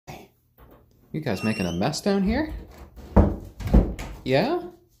You guys making a mess down here? Yeah?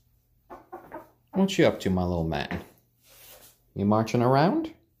 What you up to, my little man? You marching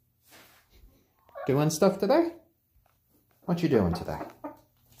around? Doing stuff today? What you doing today?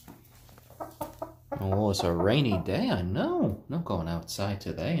 Oh, it's a rainy day, I know. Not going outside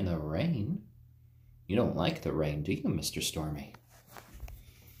today in the rain. You don't like the rain, do you, Mr. Stormy?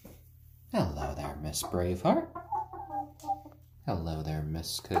 Hello there, Miss Braveheart. Hello there,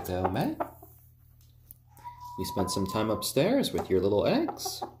 Miss Kagome. You spent some time upstairs with your little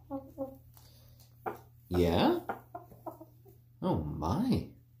eggs. Yeah? Oh my.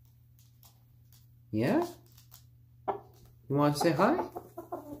 Yeah? You want to say hi?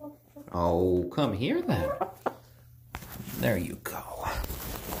 Oh, come here then. There you go.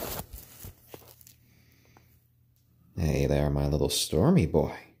 Hey there, my little Stormy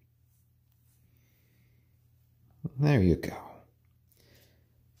boy. There you go.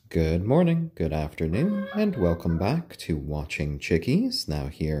 Good morning, good afternoon, and welcome back to Watching Chickies, now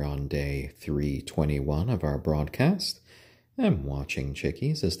here on day 321 of our broadcast. And Watching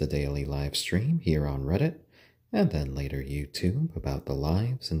Chickies is the daily live stream here on Reddit, and then later YouTube, about the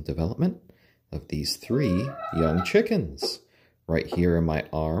lives and development of these 3 young chickens. Right here in my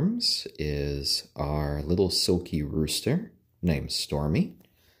arms is our little silky rooster named Stormy.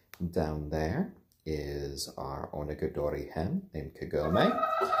 Down there is our onagadori hen named Kagome.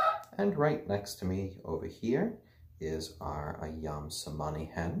 And right next to me over here is our ayam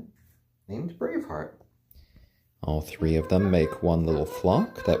cemeni hen named Braveheart. All 3 of them make one little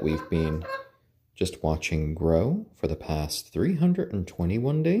flock that we've been just watching grow for the past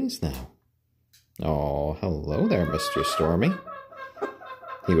 321 days now. Oh, hello there, Mr. Stormy.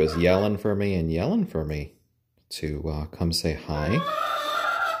 He was yelling for me to come say hi.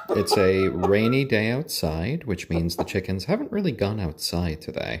 It's a rainy day outside, which means the chickens haven't really gone outside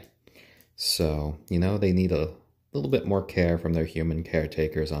today. So, you know, they need a little bit more care from their human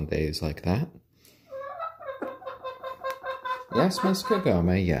caretakers on days like that. Yes, Miss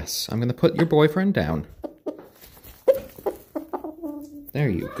Kagome, yes. I'm going to put your boyfriend down. There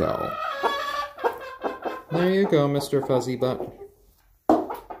you go. There you go, Mr. Fuzzy Butt.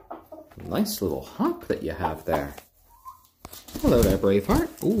 Nice little hawk that you have there. Hello there,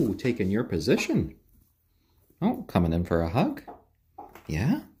 Braveheart. Ooh, taking your position. Oh, coming in for a hug.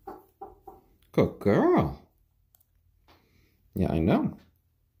 Yeah? Good girl. Yeah, I know.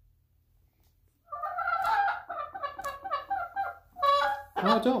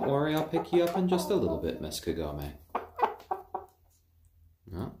 Oh, don't worry. I'll pick you up in just a little bit, Miss Kagome.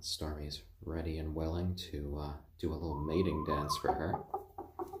 Oh, Stormy's ready and willing to do a little mating dance for her.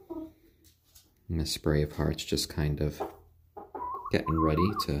 Miss Braveheart's just kind of getting ready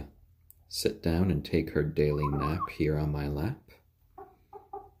to sit down and take her daily nap here on my lap.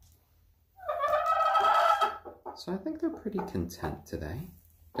 So I think they're pretty content today.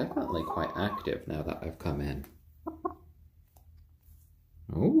 Definitely quite active now that I've come in.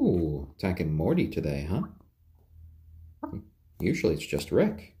 Ooh, attacking Morty today, huh? Usually it's just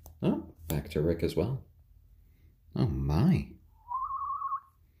Rick. Oh, back to Rick as well. Oh my.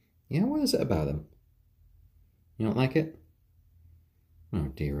 Yeah, what is it about him? You don't like it? Oh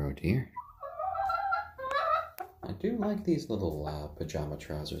dear, oh dear. I do like these little pajama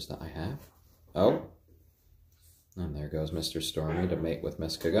trousers that I have. Oh. And there goes Mr. Stormy to mate with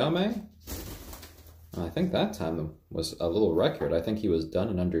Miss Kagome. I think that time was a little record. I think he was done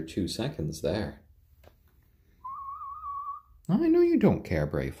in under 2 seconds there. I know you don't care,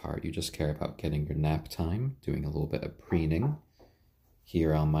 Braveheart. You just care about getting your nap time, doing a little bit of preening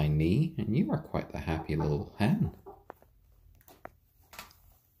here on my knee, and you are quite the happy little hen.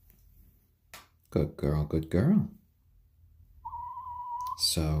 Good girl, good girl.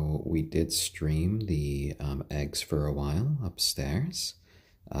 So we did stream the eggs for a while upstairs.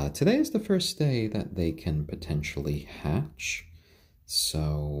 Today is the first day that they can potentially hatch,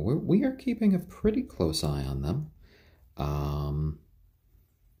 so we are keeping a pretty close eye on them.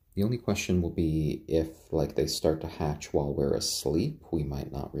 The only question will be if, like, they start to hatch while we're asleep. We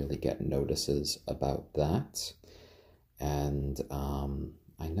might not really get notices about that. And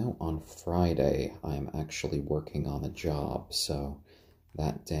I know on Friday I'm actually working on a job, so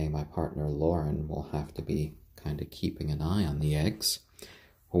that day my partner Lauren will have to be kind of keeping an eye on the eggs.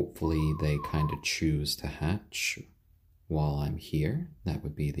 Hopefully they kind of choose to hatch while I'm here. That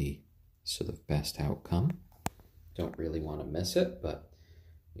would be the sort of best outcome. Don't really want to miss it, but,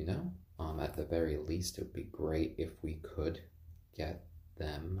 you know, at the very least it would be great if we could get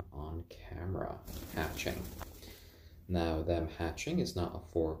them on camera hatching. Now, them hatching is not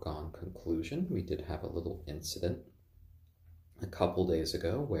a foregone conclusion. We did have a little incident a couple days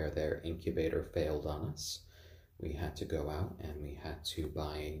ago where their incubator failed on us. We had to go out and we had to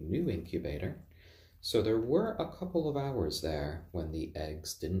buy a new incubator. So there were a couple of hours there when the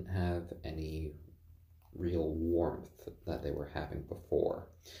eggs didn't have any real warmth that they were having before.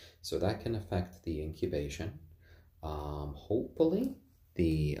 So that can affect the incubation. Hopefully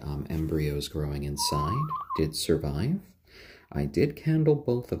the embryos growing inside did survive. I did candle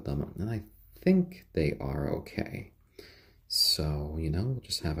both of them, and I think they are okay. So, we'll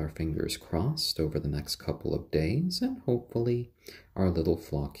just have our fingers crossed over the next couple of days, and hopefully our little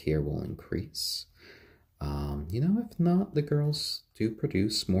flock here will increase. If not, the girls do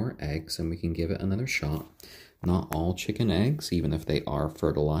produce more eggs, and we can give it another shot. Not all chicken eggs, even if they are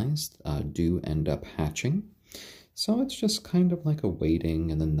fertilized, do end up hatching. So it's just kind of like a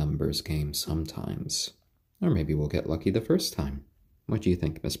waiting and the numbers game sometimes. Or maybe we'll get lucky the first time. What do you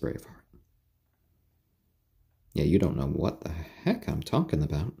think, Miss Braveheart? Yeah, you don't know what the heck I'm talking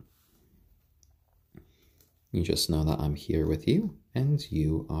about. You just know that I'm here with you, and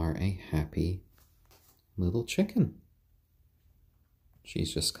you are a happy little chicken.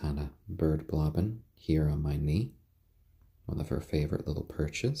 She's just kind of bird blobbing here on my knee, one of her favorite little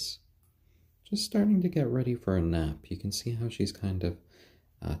perches. Just starting to get ready for a nap. You can see how she's kind of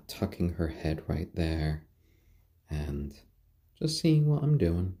tucking her head right there and just seeing what I'm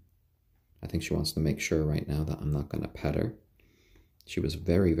doing. I think she wants to make sure right now that I'm not going to pet her. She was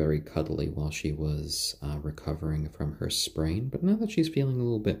very, very cuddly while she was recovering from her sprain, but now that she's feeling a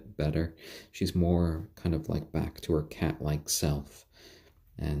little bit better, she's more kind of like back to her cat-like self.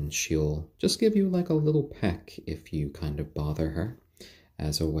 And she'll just give you like a little peck if you kind of bother her,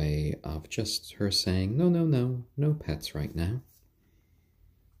 as a way of just her saying, no, no, no, no pets right now.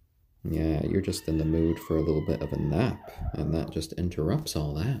 Yeah, you're just in the mood for a little bit of a nap, and that just interrupts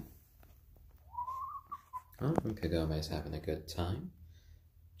all that. Oh, and Kagome's having a good time.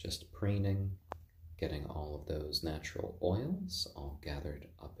 Just preening, getting all of those natural oils all gathered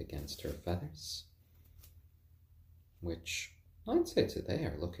up against her feathers, which I'd say today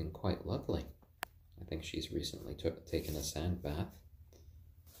are looking quite lovely. I think she's recently taken a sand bath.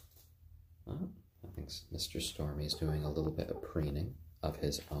 Oh, I think Mr. Stormy's doing a little bit of preening of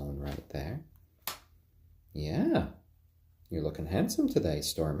his own right there. Yeah, you're looking handsome today,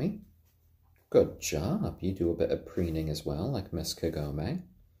 Stormy. Good job. You do a bit of preening as well, like Miss Kagome.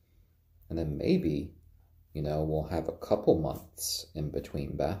 And then maybe, we'll have a couple months in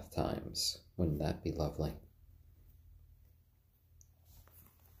between bath times. Wouldn't that be lovely?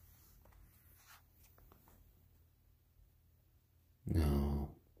 No.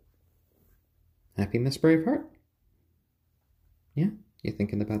 Happy, Miss Braveheart? Yeah? You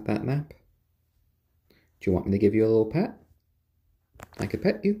thinking about that nap? Do you want me to give you a little pet? I could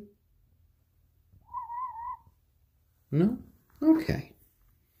pet you. No? Okay.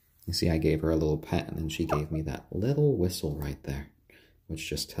 You see, I gave her a little pet, and then she gave me that little whistle right there, which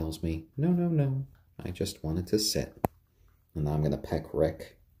just tells me, no, no, no, I just wanted to sit. And now I'm going to peck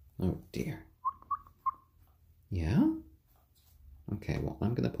Rick. Oh, dear. Yeah? Okay, well,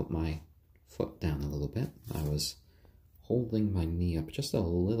 I'm going to put my foot down a little bit. I was holding my knee up just a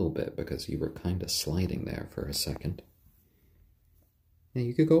little bit because you were kind of sliding there for a second. Yeah,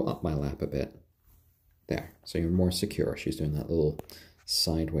 you could go up my lap a bit. There, so you're more secure. She's doing that little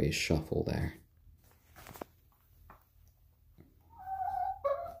sideways shuffle there.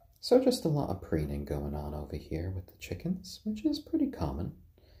 So just a lot of preening going on over here with the chickens, which is pretty common.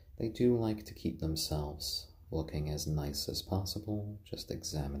 They do like to keep themselves looking as nice as possible, just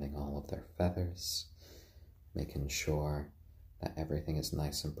examining all of their feathers, making sure that everything is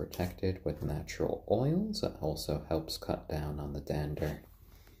nice and protected with natural oils. It also helps cut down on the dander.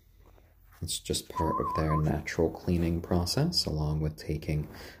 It's just part of their natural cleaning process, along with taking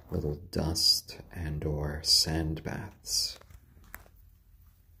little dust and or sand baths.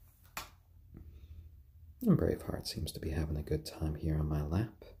 And Braveheart seems to be having a good time here on my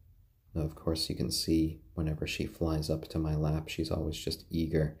lap. Now, of course, you can see whenever she flies up to my lap, she's always just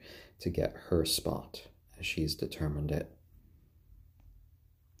eager to get her spot, as she's determined it.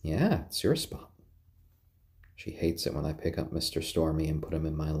 Yeah, it's your spot. She hates it when I pick up Mr. Stormy and put him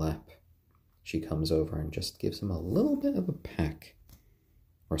in my lap. She comes over and just gives him a little bit of a peck,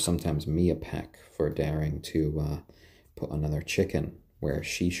 or sometimes me a peck for daring to put another chicken where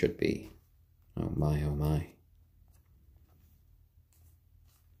she should be. Oh my, oh my.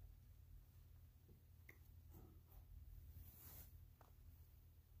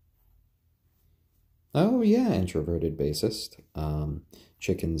 Oh yeah, introverted bassist.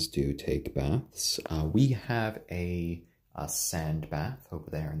 Chickens do take baths. We have a sand bath over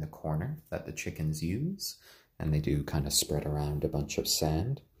there in the corner that the chickens use, and they do kind of spread around a bunch of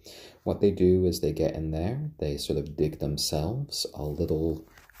sand. What they do is they get in there, they sort of dig themselves a little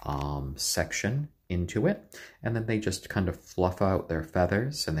section into it, and then they just kind of fluff out their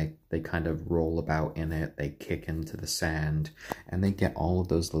feathers, and they kind of roll about in it, they kick into the sand, and they get all of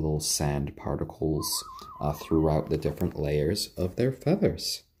those little sand particles throughout the different layers of their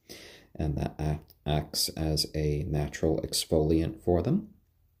feathers. And that acts as a natural exfoliant for them.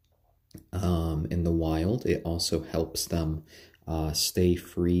 In the wild, it also helps them stay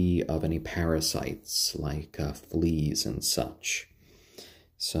free of any parasites like fleas and such.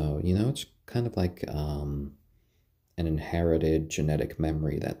 So, you know, it's kind of like an inherited genetic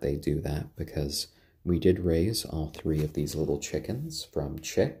memory that they do that, because we did raise all 3 of these little chickens from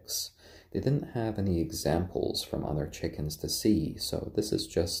chicks. They didn't have any examples from other chickens to see, so this is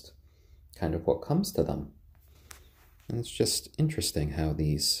just kind of what comes to them. And it's just interesting how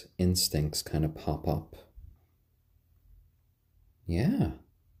these instincts kind of pop up. Yeah.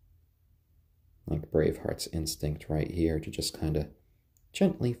 Like Braveheart's instinct right here to just kind of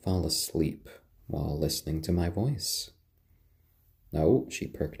gently fall asleep while listening to my voice. Oh, she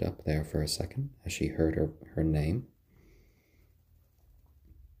perked up there for a second as she heard her name.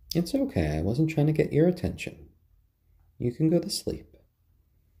 It's okay, I wasn't trying to get your attention. You can go to sleep.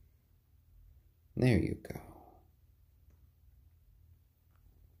 There you go.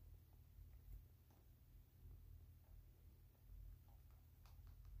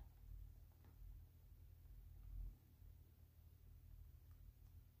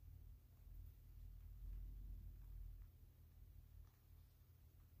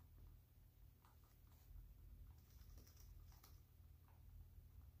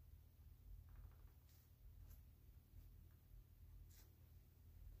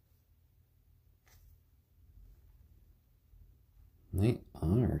 They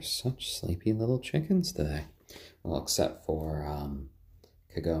are such sleepy little chickens today. Well, except for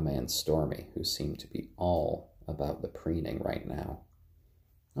Kagome and Stormy, who seem to be all about the preening right now.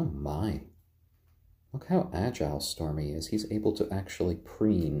 Oh my. Look how agile Stormy is. He's able to actually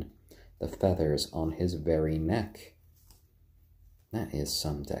preen the feathers on his very neck. That is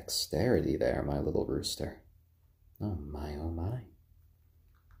some dexterity there, my little rooster. Oh my, oh my.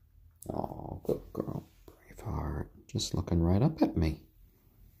 Oh, good girl, Braveheart. Just looking right up at me.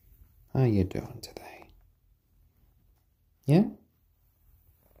 How you doing today? Yeah?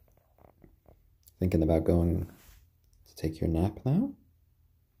 Thinking about going to take your nap now?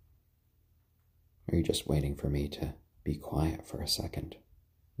 Or are you just waiting for me to be quiet for a second?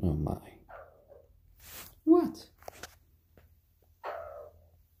 Oh my. What?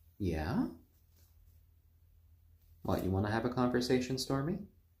 Yeah? What, you want to have a conversation, Stormy?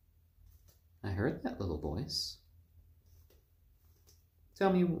 I heard that little voice.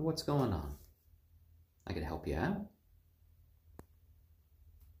 Tell me what's going on. I could help you out.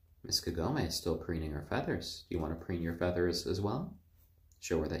 Miss Kagome is still preening her feathers. Do you want to preen your feathers as well?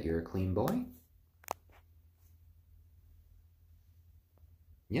 Show her that you're a clean boy?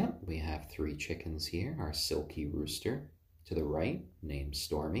 Yep, we have 3 chickens here. Our silky rooster to the right, named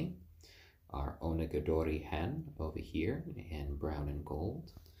Stormy. Our onagadori hen over here in brown and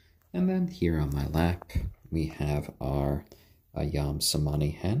gold. And then here on my lap, we have our ayam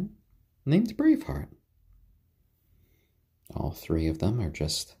cemeni hen, named Braveheart. All 3 of them are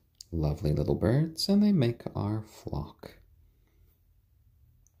just lovely little birds, and they make our flock.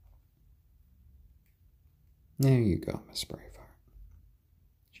 There you go, Miss Braveheart.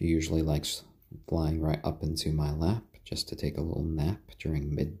 She usually likes flying right up into my lap just to take a little nap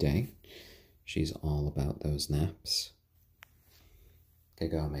during midday. She's all about those naps.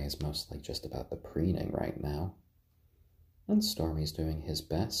 Kagome is mostly just about the preening right now. And Stormy's doing his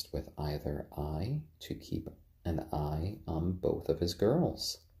best with either eye to keep an eye on both of his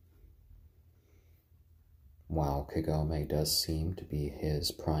girls. While Kagome does seem to be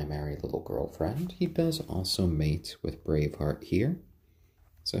his primary little girlfriend, he does also mate with Braveheart here.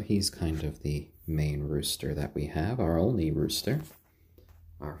 So he's kind of the main rooster that we have, our only rooster.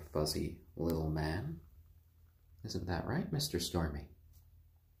 Our fuzzy little man. Isn't that right, Mr. Stormy?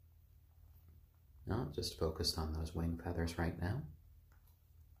 No, just focused on those wing feathers right now.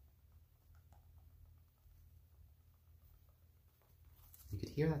 You could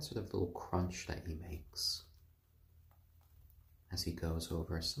hear that sort of little crunch that he makes as he goes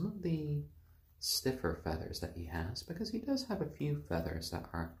over some of the stiffer feathers that he has, because he does have a few feathers that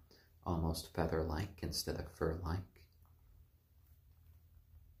are almost feather-like instead of fur-like.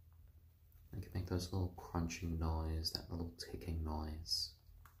 I can make those little crunching noise, that little ticking noise.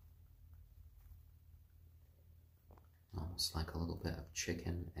 Almost like a little bit of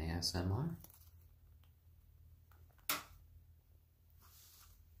chicken ASMR.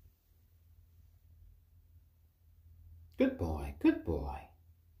 Good boy, good boy.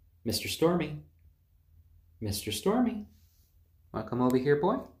 Mr. Stormy. Mr. Stormy. Want to come over here,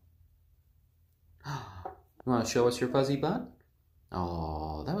 boy? You want to show us your fuzzy butt?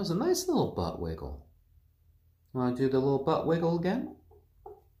 Oh, that was a nice little butt wiggle. Want to do the little butt wiggle again?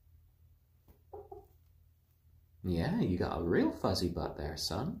 Yeah, you got a real fuzzy butt there,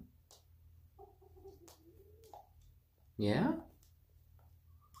 son. Yeah?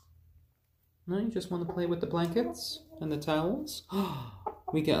 No, you just want to play with the blankets and the towels?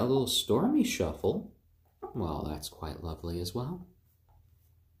 We get a little Stormy shuffle. Well, that's quite lovely as well.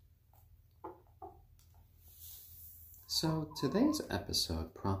 So today's episode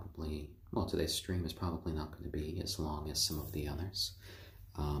today's stream is probably not going to be as long as some of the others.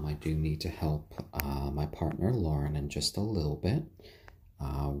 I do need to help my partner, Lauren, in just a little bit.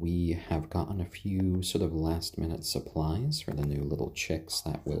 We have gotten a few sort of last-minute supplies for the new little chicks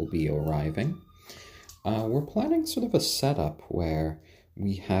that will be arriving. We're planning sort of a setup where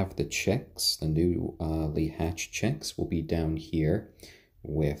we have the chicks, the newly hatched chicks, will be down here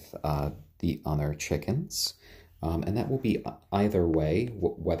with the other chickens. And that will be either way,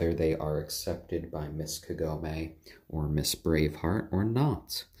 whether they are accepted by Miss Kagome or Miss Braveheart or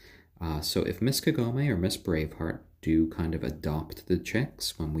not. So if Miss Kagome or Miss Braveheart do kind of adopt the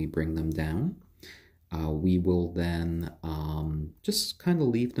chicks when we bring them down, we will then just kind of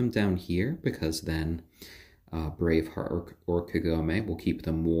leave them down here, because then Braveheart or Kagome will keep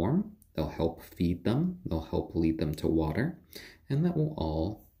them warm. They'll help feed them. They'll help lead them to water. And that will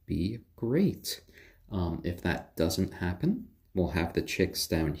all be great. If that doesn't happen, we'll have the chicks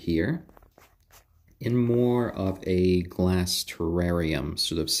down here in more of a glass terrarium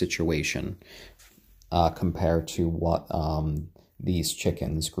sort of situation compared to what these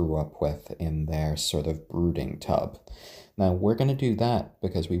chickens grew up with in their sort of brooding tub. Now, we're going to do that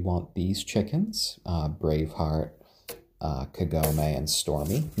because we want these chickens, Braveheart, Kagome, and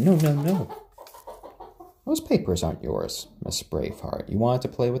Stormy. No, no, no. Those papers aren't yours, Miss Braveheart. You wanted to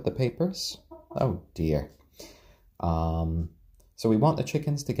play with the papers? Oh, dear. So we want the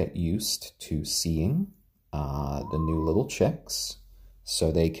chickens to get used to seeing the new little chicks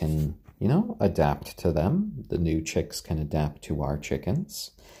so they can, you know, adapt to them. The new chicks can adapt to our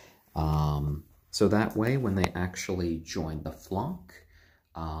chickens. So that way, when they actually join the flock,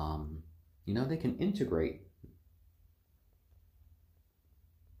 you know, they can integrate.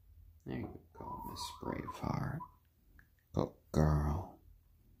 There you go, Miss Braveheart. Good girl.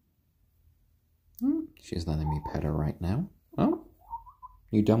 She's letting me pet her right now. Oh,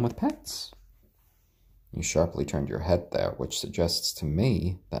 you done with pets? You sharply turned your head there, which suggests to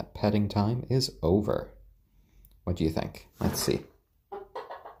me that petting time is over. What do you think? Let's see.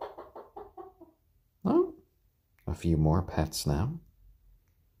 Oh, a few more pets now.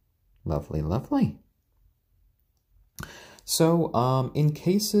 Lovely, lovely. So, in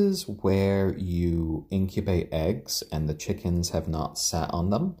cases where you incubate eggs and the chickens have not sat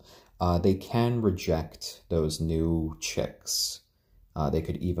on them, they can reject those new chicks. They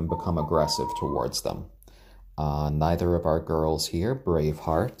could even become aggressive towards them. Neither of our girls here,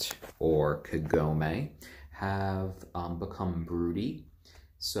 Braveheart or Kagome, have become broody,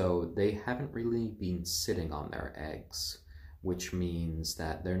 so they haven't really been sitting on their eggs, which means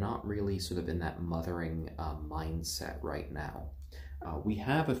that they're not really sort of in that mothering mindset right now. We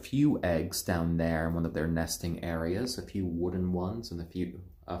have a few eggs down there in one of their nesting areas, a few wooden ones and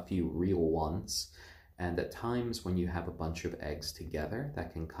a few real ones. And at times when you have a bunch of eggs together,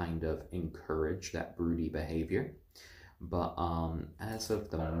 that can kind of encourage that broody behavior. But as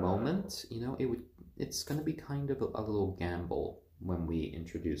of the moment, you know, it's going to be kind of a little gamble when we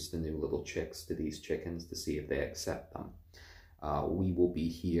introduce the new little chicks to these chickens to see if they accept them. We will be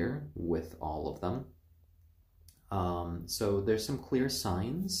here with all of them. So there's some clear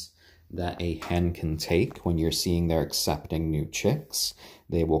signs that a hen can take when you're seeing they're accepting new chicks.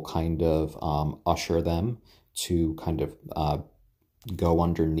 They will kind of usher them to kind of go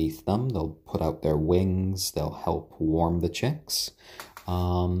underneath them. They'll put out their wings. They'll help warm the chicks.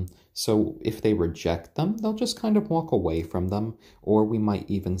 So if they reject them, they'll just kind of walk away from them, or we might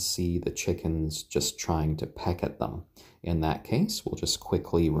even see the chickens just trying to peck at them. In that case, we'll just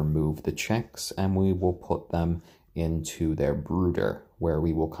quickly remove the chicks and we will put them into their brooder, where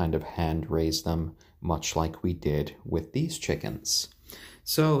we will kind of hand raise them much like we did with these chickens.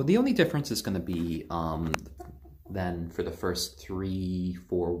 So the only difference is going to be then for the first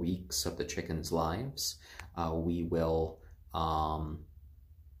 3-4 weeks of the chickens' lives, we will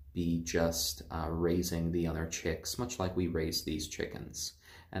be just raising the other chicks much like we raised these chickens.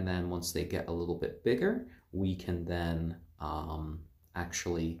 And then once they get a little bit bigger, we can then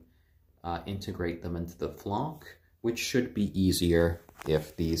actually integrate them into the flock which should be easier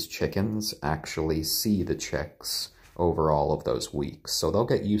if these chickens actually see the chicks over all of those weeks. So they'll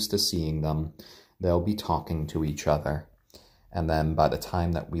get used to seeing them, they'll be talking to each other, and then by the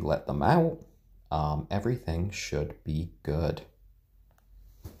time that we let them out, everything should be good.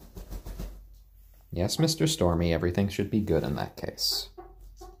 Yes, Mr. Stormy, everything should be good in that case.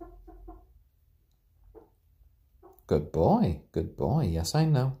 Good boy, yes I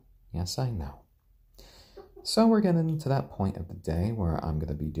know, yes I know. So we're getting to that point of the day where I'm going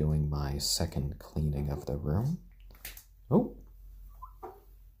to be doing my second cleaning of the room. Oh,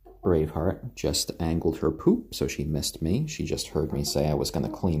 Braveheart just angled her poop, so she missed me. She just heard me say I was going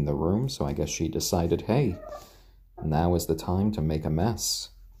to clean the room, so I guess she decided, hey, now is the time to make a mess.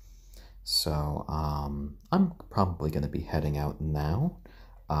 So, I'm probably going to be heading out now.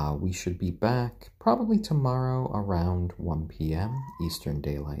 We should be back probably tomorrow around 1 p.m. Eastern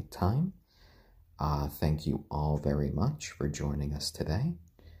Daylight Time. Thank you all very much for joining us today.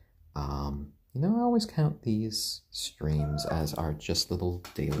 You know, I always count these streams as our just little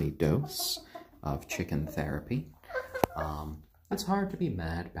daily dose of chicken therapy. It's hard to be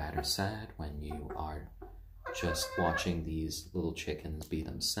mad, bad, or sad when you are just watching these little chickens be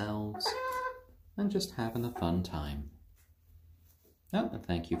themselves and just having a fun time. Oh, and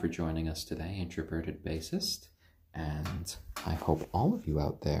thank you for joining us today, Introverted Bassist. And I hope all of you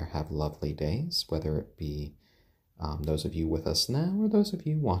out there have lovely days, whether it be those of you with us now or those of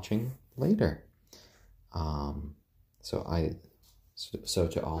you watching later. So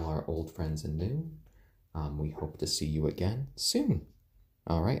to all our old friends and new, we hope to see you again soon.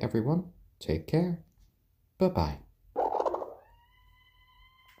 All right, everyone, take care. Bye-bye.